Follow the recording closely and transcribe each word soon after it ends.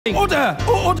Order!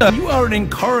 Order! You are an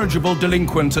incorrigible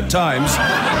delinquent at times.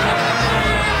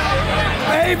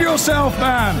 Behave yourself,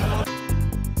 man!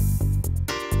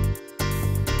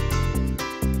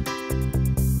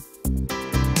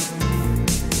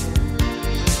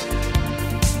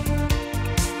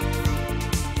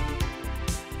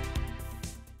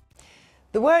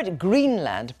 The word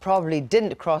Greenland probably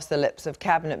didn't cross the lips of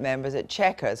cabinet members at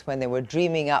Chequers when they were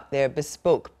dreaming up their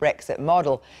bespoke Brexit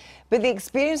model. But the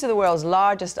experience of the world's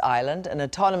largest island, an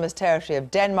autonomous territory of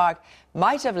Denmark,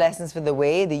 might have lessons for the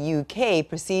way the UK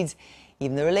proceeds,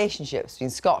 even the relationships between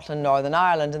Scotland, Northern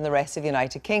Ireland and the rest of the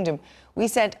United Kingdom. We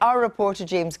sent our reporter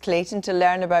James Clayton to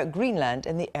learn about Greenland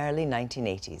in the early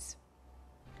 1980s.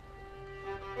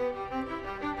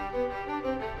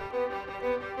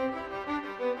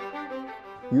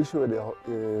 Usually,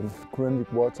 Greenland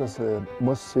waters,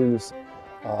 most seals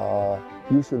are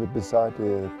usually beside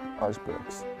the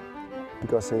icebergs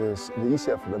because it's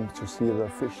easier for them to see the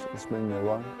fish swimming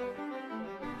around.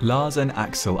 Lars and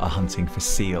Axel are hunting for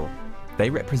seal.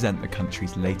 They represent the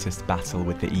country's latest battle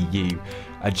with the EU,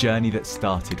 a journey that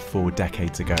started 4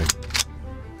 decades ago.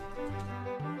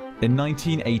 In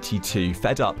 1982,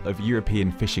 fed up of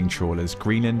European fishing trawlers,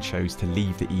 Greenland chose to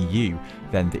leave the EU,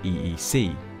 then the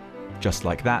EEC. Just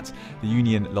like that, the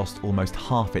Union lost almost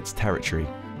half its territory.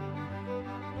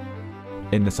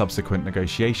 In the subsequent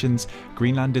negotiations,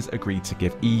 Greenlanders agreed to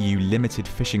give EU limited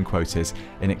fishing quotas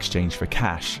in exchange for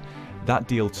cash. That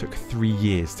deal took 3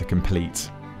 years to complete.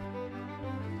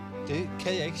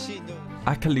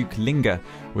 Akaluk Linge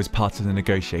was part of the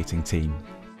negotiating team.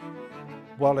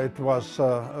 Well, it was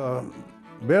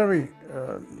very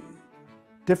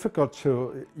difficult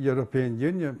to European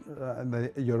Union and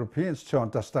the Europeans to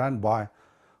understand why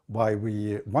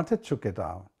we wanted to get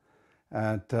out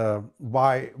and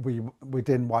why we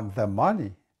didn't want their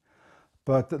money.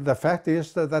 But the fact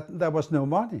is that there was no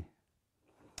money.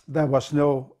 There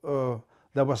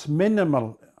was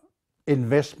minimal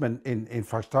investment in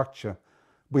infrastructure,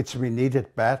 which we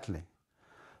needed badly.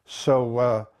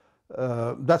 So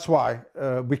that's why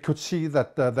we could see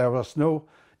that there was no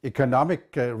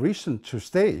economic reason to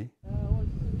stay.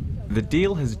 The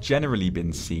deal has generally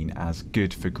been seen as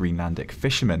good for Greenlandic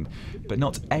fishermen, but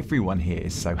not everyone here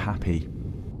is so happy.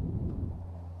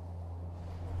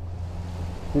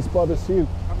 We spotted a seal.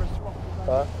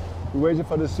 We waited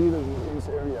for the seal in this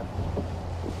area.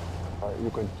 You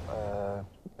can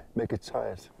make it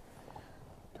tight.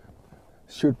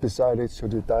 Shoot beside it so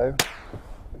it dive.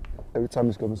 Every time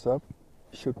it comes up,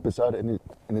 shoot beside it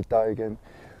and it die again.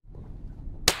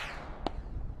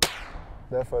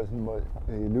 Therefore, it's more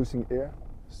losing air,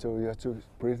 so you have to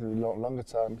breathe a longer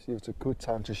time, so it's a good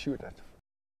time to shoot it.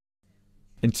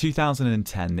 In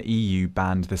 2010, the EU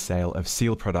banned the sale of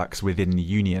seal products within the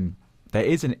Union. There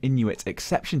is an Inuit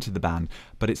exception to the ban,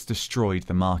 but it's destroyed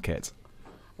the market.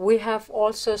 We have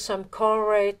also some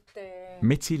colored...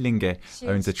 Mitty Linge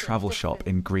owns a travel shop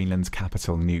in Greenland's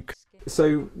capital, Nuuk.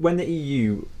 So when the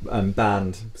EU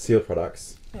banned seal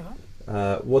products,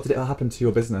 what did it happen to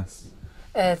your business?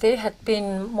 They had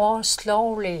been more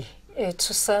slowly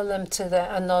to sell them to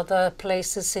the another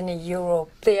places in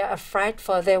Europe. They are afraid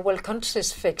for their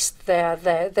countries fixed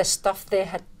the stuff they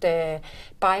had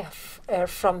buy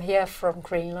from here, from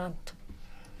Greenland.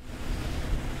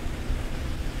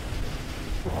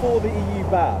 Before the EU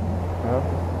ban,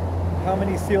 how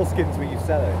many sealskins were you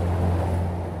selling?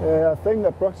 I think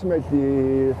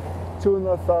approximately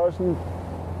 200,000,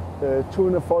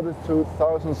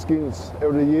 242,000 skins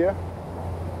every year.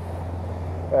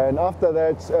 And after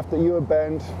that, after EU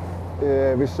banned,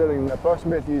 we're selling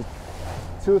approximately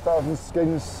 2,000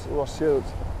 skins was sold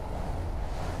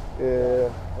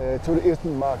to the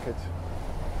Eastern market.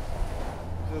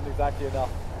 This isn't exactly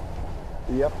enough.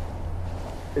 Yep.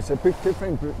 It's a big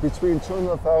difference between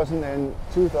 200,000 and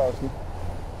 2,000.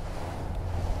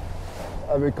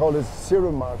 I would call it zero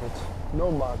market,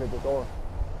 no market at all.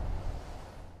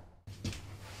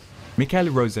 Mikael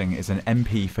Rosing is an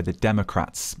MP for the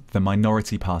Democrats, the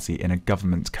minority party in a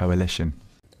government coalition.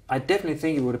 I definitely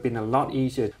think it would have been a lot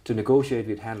easier to negotiate.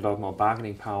 We'd had a lot more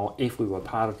bargaining power. If we were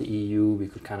part of the EU, we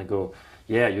could kind of go,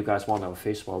 yeah, you guys want our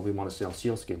fish, well, we want to sell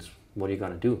sealskins. What are you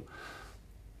going to do?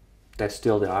 That's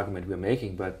still the argument we're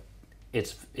making, but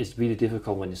it's really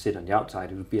difficult when you sit on the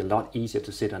outside. It would be a lot easier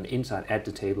to sit on the inside at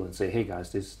the table and say, hey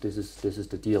guys, this is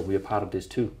the deal. We are part of this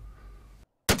too.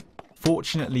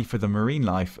 Fortunately for the marine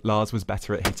life, Lars was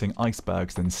better at hitting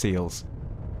icebergs than seals.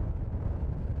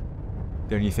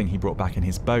 The only thing he brought back in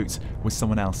his boat was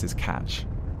someone else's catch.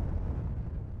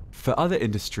 For other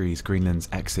industries, Greenland's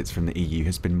exit from the EU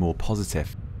has been more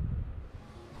positive.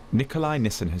 Nikolai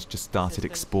Nissen has just started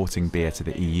exporting beer to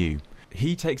the EU.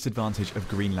 He takes advantage of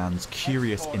Greenland's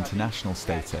curious international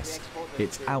status.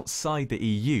 It's outside the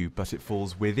EU, but it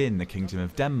falls within the Kingdom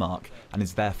of Denmark and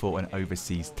is therefore an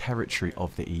overseas territory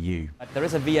of the EU. There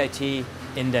is a VAT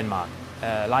in Denmark,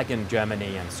 like in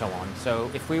Germany and so on.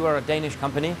 So if we were a Danish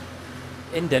company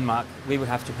in Denmark, we would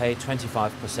have to pay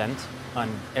 25% on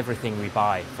everything we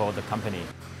buy for the company.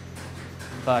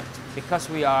 But because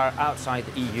we are outside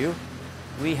the EU,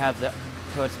 we have the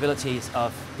possibilities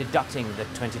of deducting the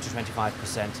 20 to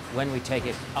 25% when we take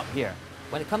it up here.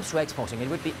 When it comes to exporting, it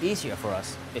would be easier for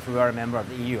us if we were a member of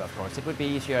the EU, of course. It would be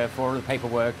easier for the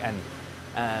paperwork and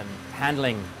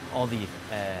handling all the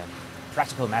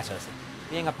practical matters.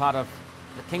 Being a part of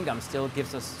the kingdom still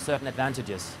gives us certain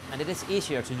advantages, and it is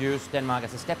easier to use Denmark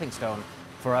as a stepping stone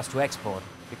for us to export,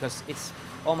 because it's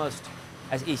almost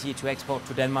as easy to export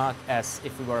to Denmark as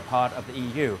if we were a part of the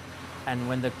EU. And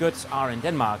when the goods are in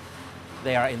Denmark,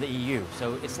 they are in the EU,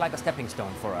 so it's like a stepping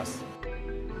stone for us.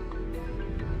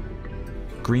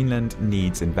 Greenland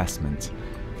needs investment.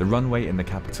 The runway in the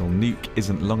capital Nuuk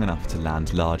isn't long enough to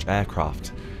land large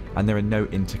aircraft, and there are no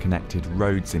interconnected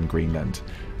roads in Greenland.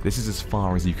 This is as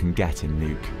far as you can get in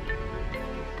Nuuk.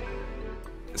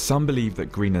 Some believe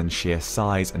that Greenland's sheer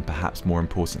size and perhaps more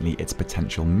importantly its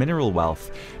potential mineral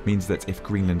wealth means that if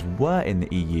Greenland were in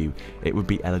the EU, it would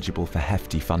be eligible for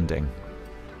hefty funding.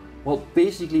 Well,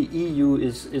 basically EU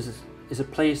is a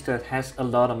place that has a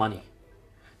lot of money.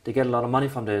 They get a lot of money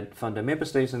from the member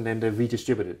states and then they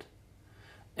redistribute it.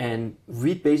 And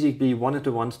we'd basically one of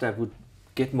the ones that would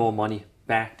get more money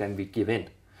back than we give in.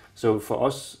 So for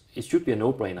us, it should be a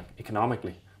no-brainer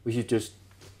economically. We should just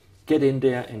get in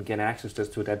there and get access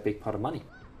to that big pot of money.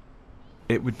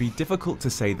 It would be difficult to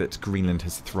say that Greenland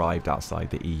has thrived outside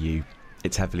the EU.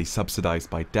 It's heavily subsidised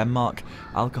by Denmark,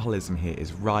 alcoholism here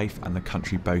is rife, and the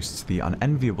country boasts the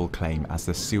unenviable claim as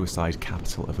the suicide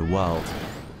capital of the world.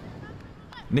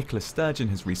 Nicola Sturgeon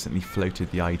has recently floated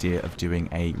the idea of doing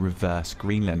a reverse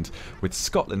Greenland, with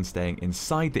Scotland staying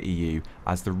inside the EU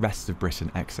as the rest of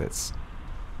Britain exits.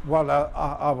 Well,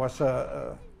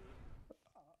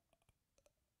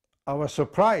 I was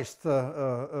surprised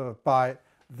by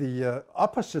the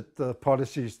opposite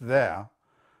policies there,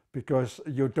 because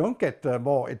you don't get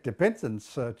more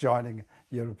independence joining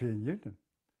European Union.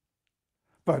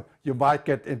 But you might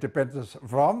get independence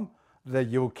from the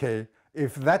UK.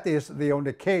 If that is the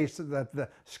only case that the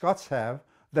Scots have,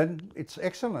 then it's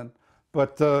excellent.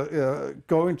 But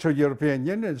going to European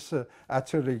Union is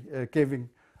actually giving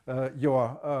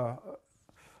your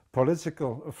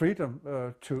political freedom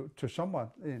to someone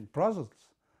in Brussels.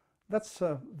 That's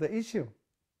the issue.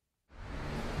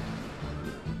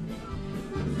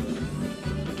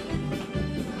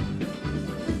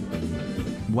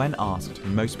 When asked,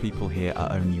 most people here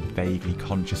are only vaguely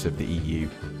conscious of the EU.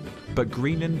 But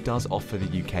Greenland does offer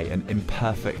the UK an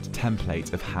imperfect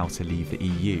template of how to leave the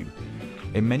EU.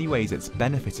 In many ways it's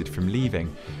benefited from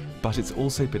leaving, but it's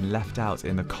also been left out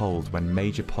in the cold when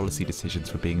major policy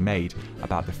decisions were being made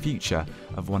about the future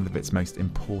of one of its most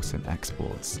important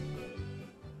exports.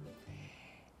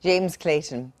 James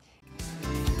Clayton.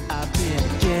 I've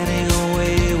been